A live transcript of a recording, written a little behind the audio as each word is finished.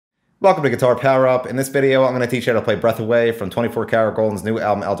Welcome to Guitar Power Up. In this video, I'm going to teach you how to play Breath Away from 24kGoldn's new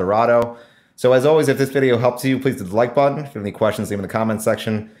album, Dorado. So as always, if this video helps you, please hit the like button. If you have any questions, leave them in the comments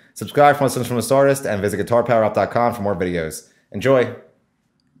section. Subscribe for lessons from this artist, and visit guitarpowerup.com for more videos. Enjoy!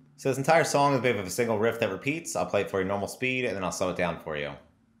 So this entire song is a bit of a single riff that repeats. I'll play it for your normal speed, and then I'll slow it down for you.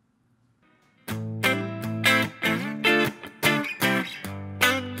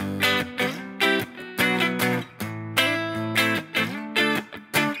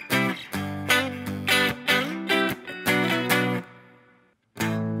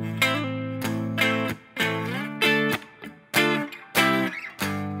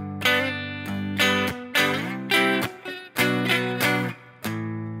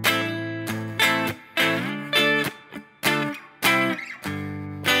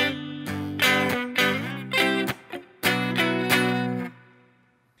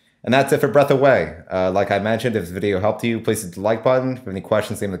 And that's it for Breath Away. Like I mentioned, if this video helped you, please hit the like button. If you have any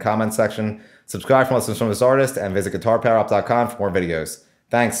questions, leave them in the comments section. Subscribe for lessons from this artist, and visit guitarpowerup.com for more videos.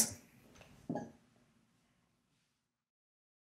 Thanks.